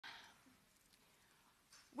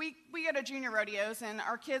we go to junior rodeos, and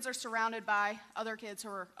our kids are surrounded by other kids who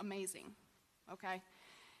are amazing, okay?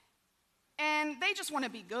 And they just want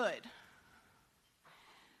to be good.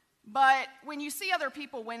 But when you see other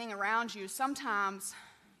people winning around you, sometimes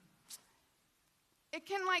it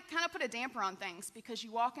can like kind of put a damper on things, because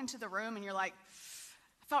you walk into the room and you're like,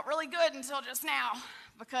 I felt really good until just now,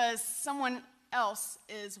 because someone else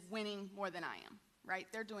is winning more than I am, right?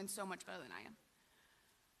 They're doing so much better than I am.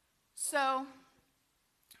 So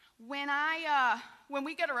when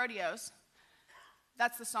we go to rodeos,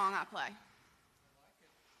 that's the song I play.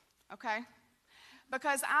 Okay?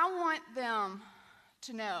 Because I want them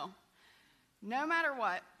to know, no matter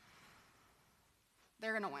what,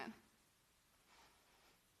 they're going to win.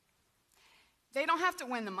 They don't have to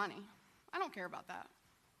win the money. I don't care about that.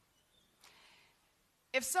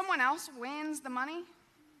 If someone else wins the money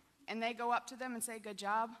and they go up to them and say, good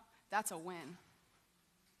job, that's a win.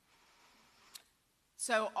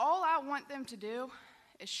 So all I want them to do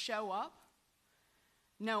is show up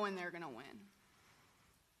knowing they're going to win.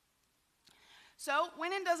 So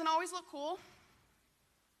winning doesn't always look cool.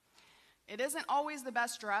 It isn't always the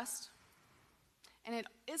best dressed. And it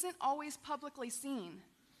isn't always publicly seen.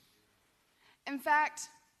 In fact,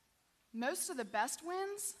 most of the best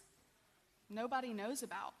wins, nobody knows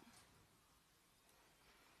about.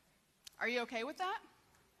 Are you okay with that?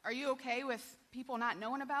 Are you okay with people not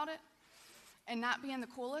knowing about it and not being the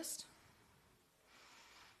coolest?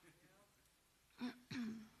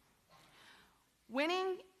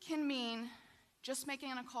 Winning can mean just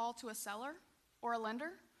making a call to a seller or a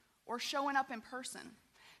lender or showing up in person,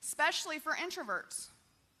 especially for introverts.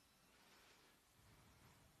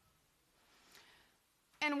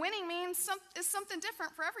 And winning is something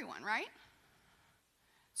different for everyone, right?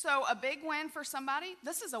 So a big win for somebody,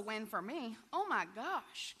 this is a win for me. Oh my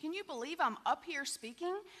gosh, can you believe I'm up here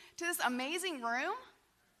speaking to this amazing room?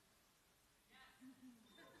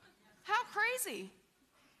 How crazy.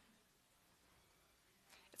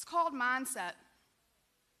 It's called mindset.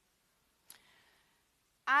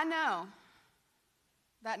 I know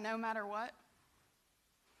that no matter what,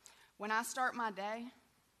 when I start my day,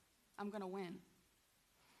 I'm going to win.